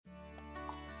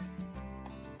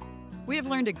We have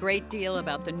learned a great deal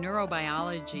about the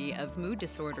neurobiology of mood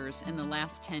disorders in the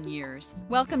last 10 years.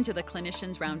 Welcome to the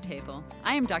Clinicians Roundtable.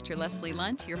 I am Dr. Leslie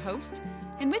Lunt, your host,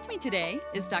 and with me today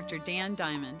is Dr. Dan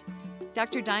Diamond.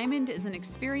 Dr. Diamond is an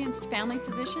experienced family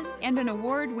physician and an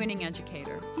award-winning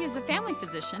educator. He is a family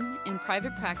physician in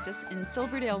private practice in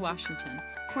Silverdale, Washington,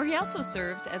 where he also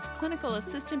serves as clinical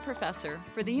assistant professor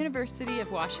for the University of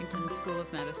Washington School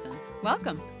of Medicine.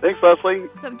 Welcome. Thanks, Leslie.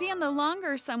 So, Dan, the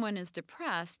longer someone is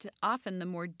depressed, often the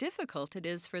more difficult it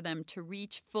is for them to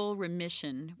reach full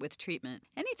remission with treatment.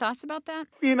 Any thoughts about that?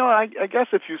 I guess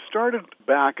if you started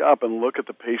back up and look at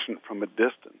the patient from a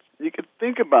distance, you could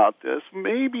think about this.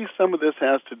 Maybe some of this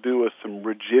has to do with some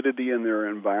rigidity in their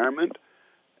environment.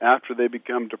 After they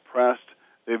become depressed,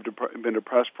 they've been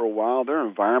depressed for a while, their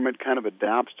environment kind of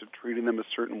adapts to treating them a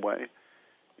certain way.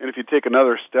 And if you take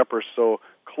another step or so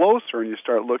closer and you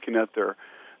start looking at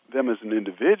them as an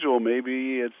individual,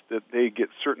 maybe it's that they get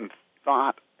certain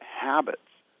thought habits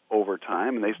over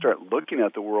time and they start looking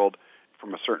at the world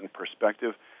from a certain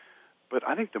perspective. But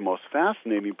I think the most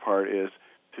fascinating part is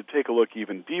to take a look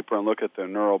even deeper and look at the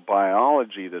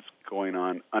neurobiology that's going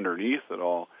on underneath it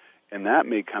all, and that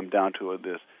may come down to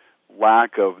this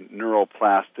lack of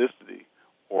neuroplasticity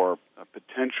or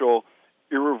potential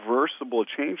irreversible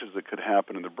changes that could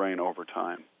happen in the brain over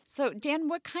time. So, Dan,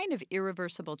 what kind of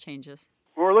irreversible changes?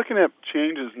 Well, we're looking at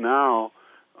changes now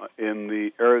in the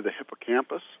area of the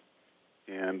hippocampus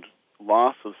and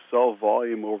loss of cell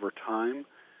volume over time,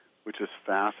 which is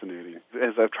fascinating.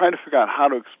 As I've tried to figure out how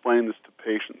to explain this to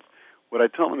patients, what I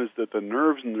tell them is that the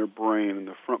nerves in their brain, in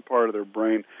the front part of their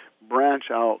brain, branch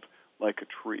out like a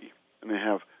tree. And they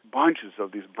have bunches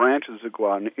of these branches that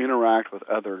go out and interact with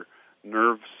other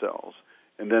nerve cells,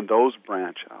 and then those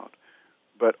branch out.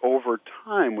 But over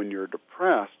time, when you're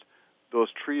depressed, those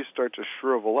trees start to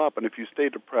shrivel up, and if you stay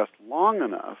depressed long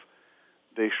enough,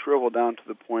 they shrivel down to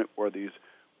the point where these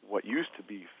what used to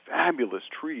be fabulous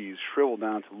trees shrivel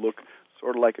down to look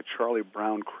sort of like a Charlie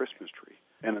Brown Christmas tree.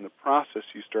 And in the process,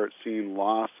 you start seeing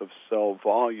loss of cell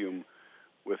volume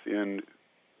within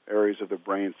areas of the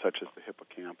brain, such as the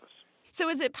hippocampus. So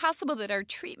is it possible that our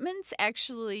treatments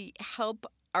actually help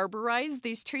arborize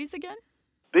these trees again?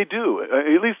 They do.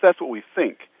 At least that's what we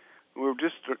think. We're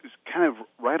just kind of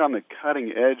right on the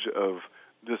cutting edge of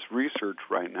this research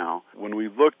right now. When we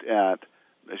looked at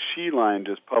Sheline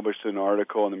just published an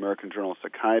article in the American Journal of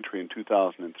Psychiatry in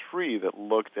 2003 that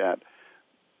looked at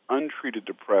untreated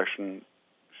depression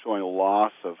showing a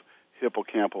loss of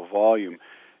hippocampal volume.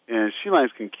 And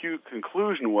Sheline's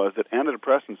conclusion was that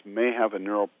antidepressants may have a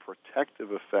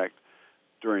neuroprotective effect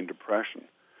during depression.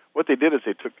 What they did is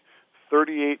they took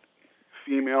 38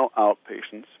 female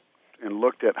outpatients and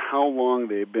looked at how long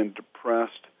they had been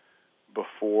depressed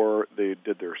before they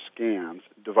did their scans,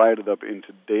 divided up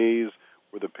into days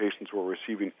where the patients were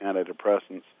receiving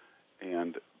antidepressants,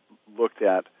 and looked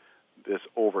at this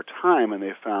over time, and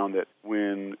they found that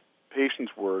when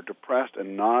patients were depressed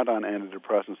and not on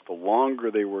antidepressants, the longer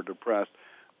they were depressed,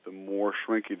 the more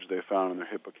shrinkage they found in their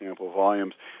hippocampal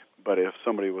volumes. But if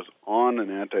somebody was on an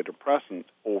antidepressant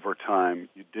over time,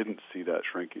 you didn't see that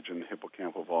shrinkage in the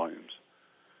hippocampal volumes.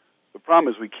 The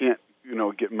problem is we can't,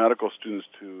 get medical students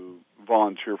to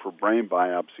volunteer for brain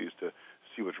biopsies to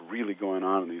see what's really going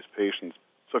on in these patients.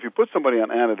 So if you put somebody on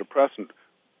antidepressant,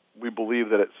 we believe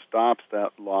that it stops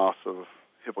that loss of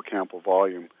hippocampal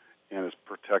volume and is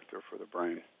protective for the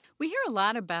brain. We hear a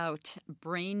lot about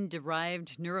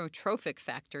brain-derived neurotrophic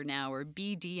factor now, or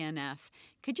BDNF.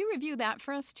 Could you review that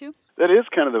for us, too? That is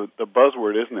kind of the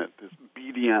buzzword, isn't it? This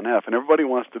BDNF, and everybody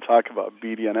wants to talk about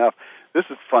BDNF. This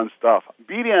is fun stuff.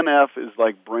 BDNF is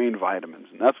like brain vitamins,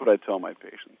 and that's what I tell my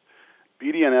patients.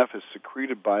 BDNF is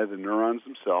secreted by the neurons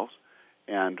themselves,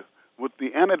 and with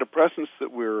the antidepressants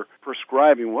that we're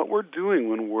prescribing, what we're doing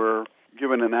when we're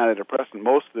given an antidepressant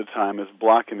most of the time is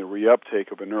blocking the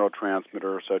reuptake of a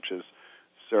neurotransmitter such as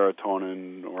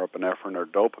serotonin or epinephrine or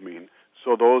dopamine.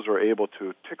 So those are able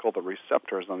to tickle the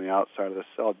receptors on the outside of the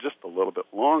cell just a little bit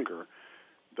longer.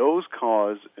 Those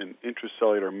cause an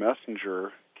intracellular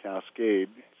messenger cascade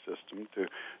system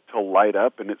to light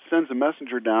up, and it sends a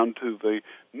messenger down to the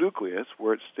nucleus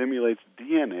where it stimulates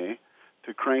DNA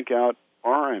to crank out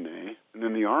RNA, and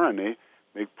then the RNA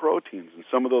make proteins, and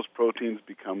some of those proteins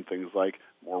become things like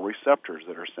more receptors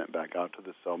that are sent back out to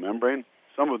the cell membrane.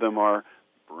 Some of them are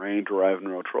brain-derived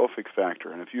neurotrophic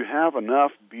factor, and if you have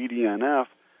enough BDNF,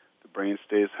 the brain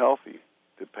stays healthy.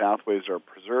 The pathways are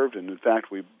preserved, and in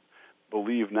fact, we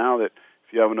believe now that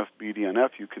if you have enough BDNF,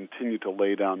 you continue to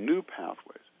lay down new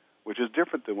pathways, which is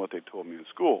different than what they told me in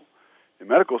school. In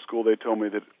medical school, they told me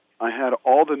that I had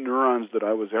all the neurons that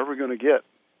I was ever going to get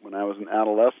when I was an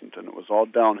adolescent, and it was all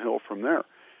downhill from there.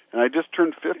 And I just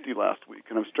turned 50 last week,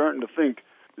 and I'm starting to think,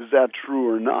 is that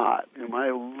true or not? Am I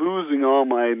losing all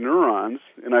my neurons?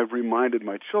 And I've reminded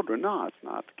my children, no, it's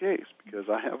not the case, because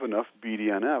I have enough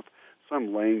BDNF, so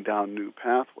I'm laying down new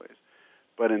pathways.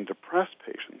 But in depressed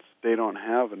patients, they don't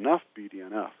have enough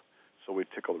BDNF. So we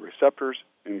tickle the receptors,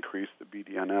 increase the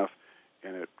BDNF,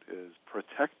 and it is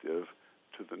protective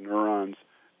to the neurons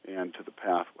and to the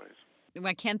pathways.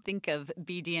 I can't think of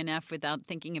BDNF without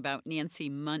thinking about Nancy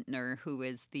Muntner, who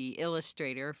is the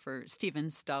illustrator for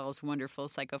Stephen Stahl's wonderful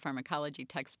psychopharmacology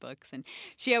textbooks. And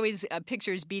she always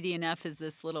pictures BDNF as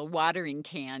this little watering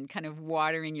can, kind of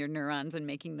watering your neurons and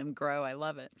making them grow. I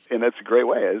love it. And that's a great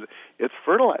way. It's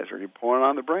fertilizer. You pour it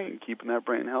on the brain, keeping that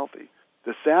brain healthy.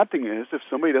 The sad thing is, if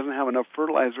somebody doesn't have enough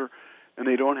fertilizer and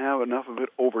they don't have enough of it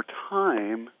over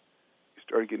time, you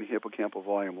start getting hippocampal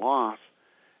volume loss,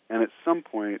 and at some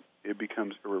point, it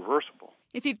becomes irreversible.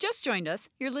 If you've just joined us,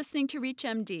 you're listening to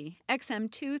ReachMD,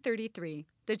 XM233,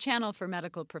 the channel for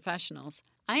medical professionals.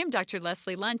 I am Dr.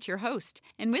 Leslie Lunt, your host,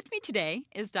 and with me today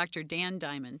is Dr. Dan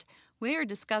Diamond. We are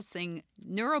discussing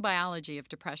neurobiology of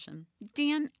depression.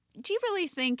 Dan, do you really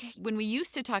think when we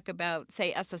used to talk about,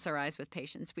 say, SSRIs with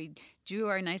patients, we drew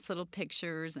our nice little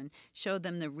pictures and showed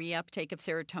them the reuptake of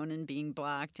serotonin being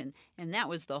blocked, and that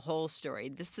was the whole story.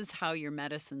 This is how your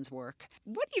medicines work.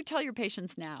 What do you tell your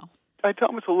patients now? I tell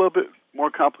them it's a little bit more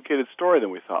complicated story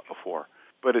than we thought before,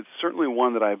 but it's certainly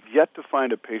one that I've yet to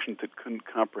find a patient that couldn't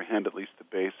comprehend at least the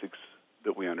basics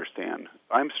that we understand.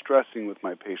 I'm stressing with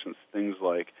my patients things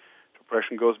like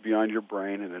depression goes beyond your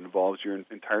brain and involves your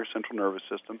entire central nervous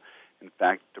system. In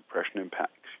fact, depression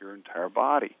impacts your entire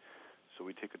body. So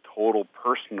we take a total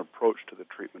person approach to the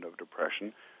treatment of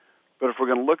depression. But if we're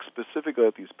going to look specifically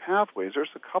at these pathways, there's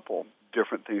a couple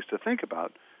different things to think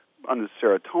about. On the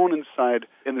serotonin side,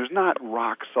 and there's not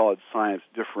rock-solid science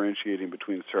differentiating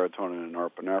between serotonin and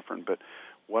norepinephrine, but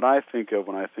what I think of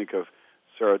when I think of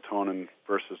serotonin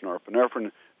versus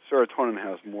norepinephrine, serotonin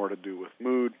has more to do with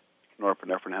mood.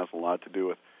 Norepinephrine has a lot to do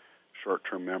with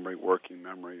short-term memory, working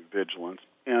memory, vigilance,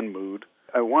 and mood.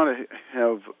 I want to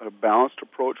have a balanced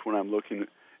approach when I'm looking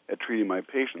at treating my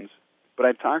patients, but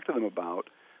I talk to them about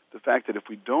the fact that if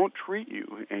we don't treat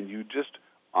you and you just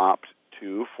opt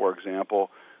to, for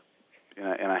example,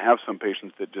 and I have some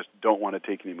patients that just don't want to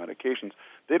take any medications,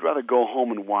 they'd rather go home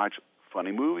and watch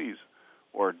funny movies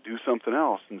or do something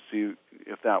else and see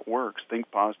if that works,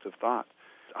 think positive thoughts.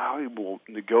 I will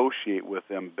negotiate with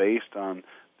them based on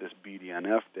this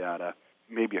BDNF data,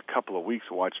 maybe a couple of weeks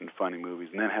of watching funny movies,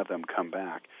 and then have them come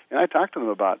back. And I talk to them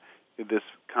about this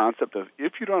concept of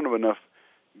if you don't have enough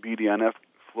BDNF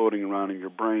floating around in your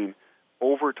brain,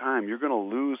 over time you're going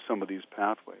to lose some of these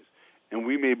pathways. And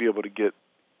we may be able to get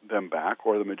them back,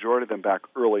 or the majority of them back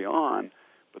early on,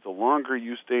 but the longer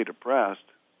you stay depressed,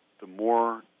 the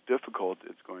more difficult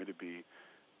it's going to be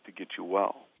to get you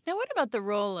well. Now, what about the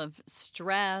role of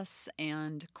stress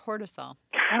and cortisol?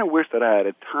 I kind of wish that I had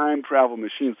a time travel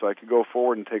machine so I could go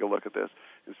forward and take a look at this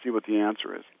and see what the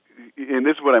answer is. And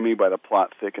this is what I mean by the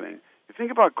plot thickening. You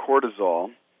think about cortisol,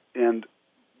 and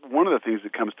one of the things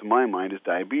that comes to my mind is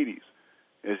diabetes.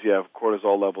 As you have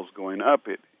cortisol levels going up,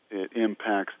 it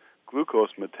impacts glucose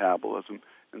metabolism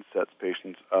and sets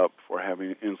patients up for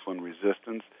having insulin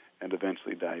resistance and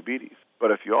eventually diabetes.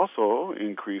 But if you also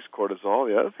increase cortisol,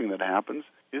 the other thing that happens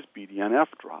is BDNF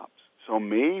drops. So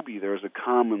maybe there's a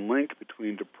common link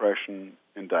between depression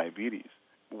and diabetes,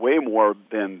 way more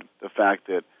than the fact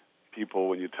that people,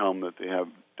 when you tell them that they have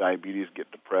diabetes,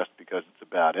 get depressed because it's a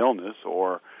bad illness,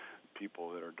 or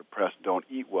people that are depressed don't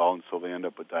eat well and so they end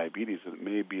up with diabetes. It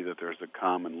may be that there's a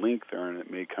common link there, and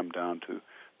it may come down to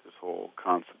this whole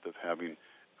concept of having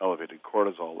elevated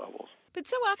cortisol levels. But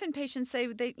so often patients say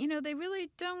they really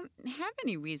don't have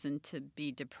any reason to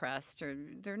be depressed, or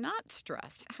they're not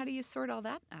stressed. How do you sort all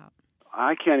that out?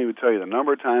 I can't even tell you the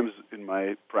number of times in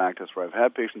my practice where I've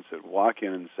had patients that walk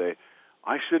in and say,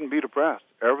 I shouldn't be depressed.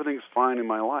 Everything's fine in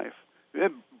my life.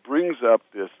 It brings up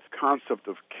this concept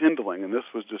of kindling, and this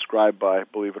was described by,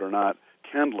 believe it or not,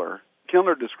 Kendler.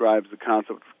 Kendler describes the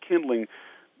concept of kindling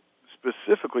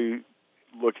specifically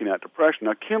looking at depression.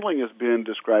 Now, kindling has been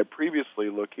described previously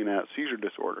looking at seizure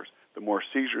disorders. The more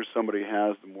seizures somebody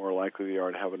has, the more likely they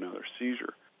are to have another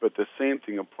seizure. But the same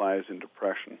thing applies in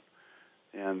depression.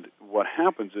 And what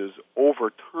happens is,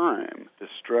 over time, the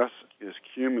stress is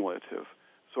cumulative.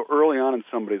 So early on in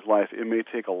somebody's life, it may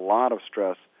take a lot of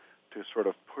stress to sort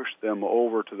of push them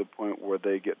over to the point where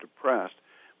they get depressed.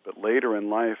 But later in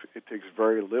life, it takes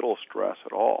very little stress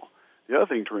at all. The other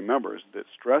thing to remember is that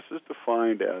stress is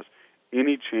defined as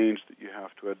any change that you have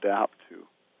to adapt to.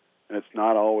 And it's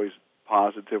not always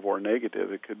positive or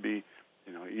negative. It could be,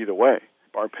 either way.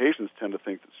 Our patients tend to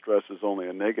think that stress is only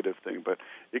a negative thing, but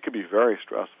it could be very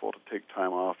stressful to take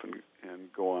time off and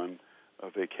go on a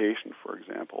vacation, for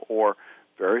example, or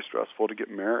very stressful to get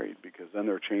married, because then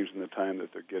they're changing the time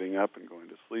that they're getting up and going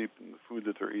to sleep and the food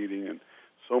that they're eating, and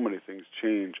so many things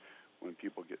change when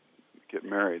people get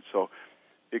married. So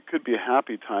it could be a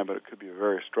happy time, but it could be a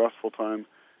very stressful time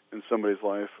in somebody's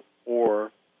life,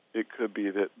 or it could be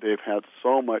that they've had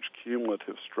so much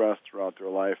cumulative stress throughout their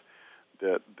life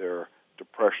that their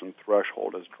depression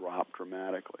threshold has dropped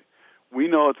dramatically. We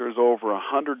know that there's over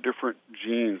 100 different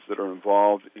genes that are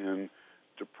involved in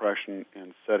depression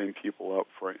and setting people up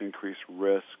for an increased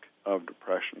risk of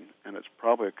depression, and it's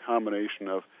probably a combination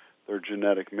of their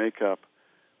genetic makeup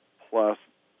plus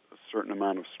a certain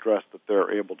amount of stress that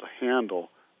they're able to handle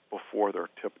before they're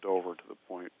tipped over to the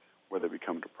point where they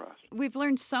become depressed. We've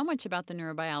learned so much about the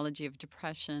neurobiology of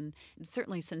depression,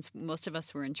 certainly since most of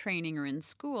us were in training or in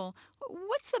school.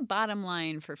 What's the bottom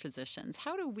line for physicians?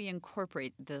 How do we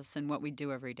incorporate this in what we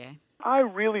do every day? I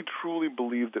really, truly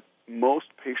believe that most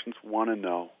patients want to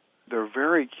know. They're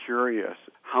very curious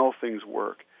how things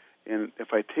work. And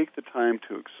if I take the time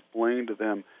to explain to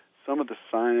them some of the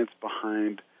science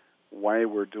behind why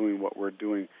we're doing what we're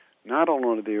doing, not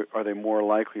only are they more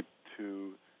likely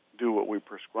to do what we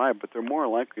prescribe, but they're more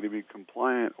likely to be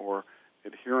compliant or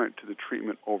adherent to the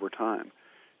treatment over time.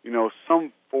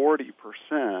 Some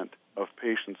 40% of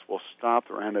patients will stop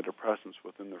their antidepressants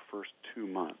within their first 2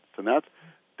 months. And that's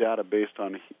data based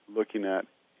on looking at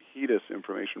HEDIS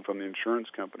information from the insurance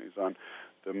companies on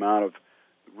the amount of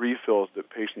refills that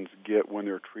patients get when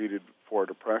they're treated for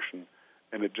depression.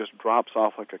 And it just drops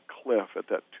off like a cliff at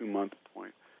that 2-month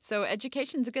point. So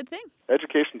education's a good thing?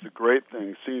 Education's a great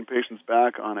thing. Seeing patients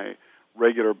back on a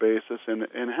regular basis and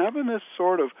having this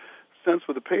sort of sense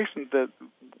with the patient that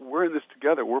we're in this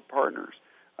together, we're partners.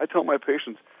 I tell my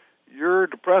patients, you're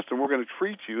depressed and we're going to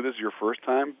treat you. This is your first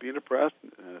time being depressed,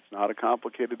 and it's not a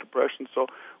complicated depression, so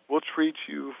we'll treat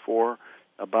you for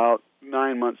about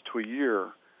 9 months to a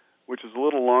year, which is a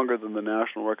little longer than the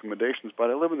national recommendations, but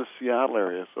I live in the Seattle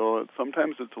area, so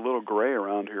sometimes it's a little gray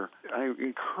around here. I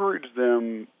encourage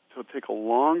them to take a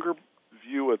longer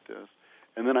view at this,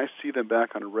 and then I see them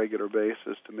back on a regular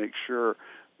basis to make sure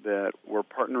that we're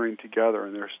partnering together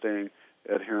and they're staying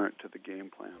adherent to the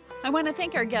game plan. I want to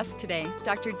thank our guest today,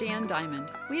 Dr. Dan Diamond.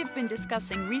 We have been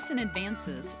discussing recent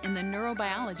advances in the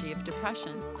neurobiology of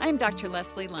depression. I'm Dr.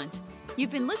 Leslie Lunt.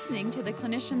 You've been listening to the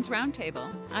Clinicians Roundtable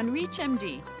on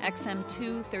ReachMD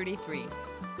XM233,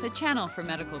 the channel for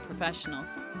medical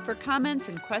professionals. For comments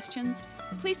and questions,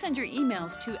 please send your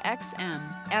emails to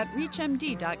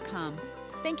xm@reachmd.com.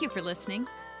 Thank you for listening.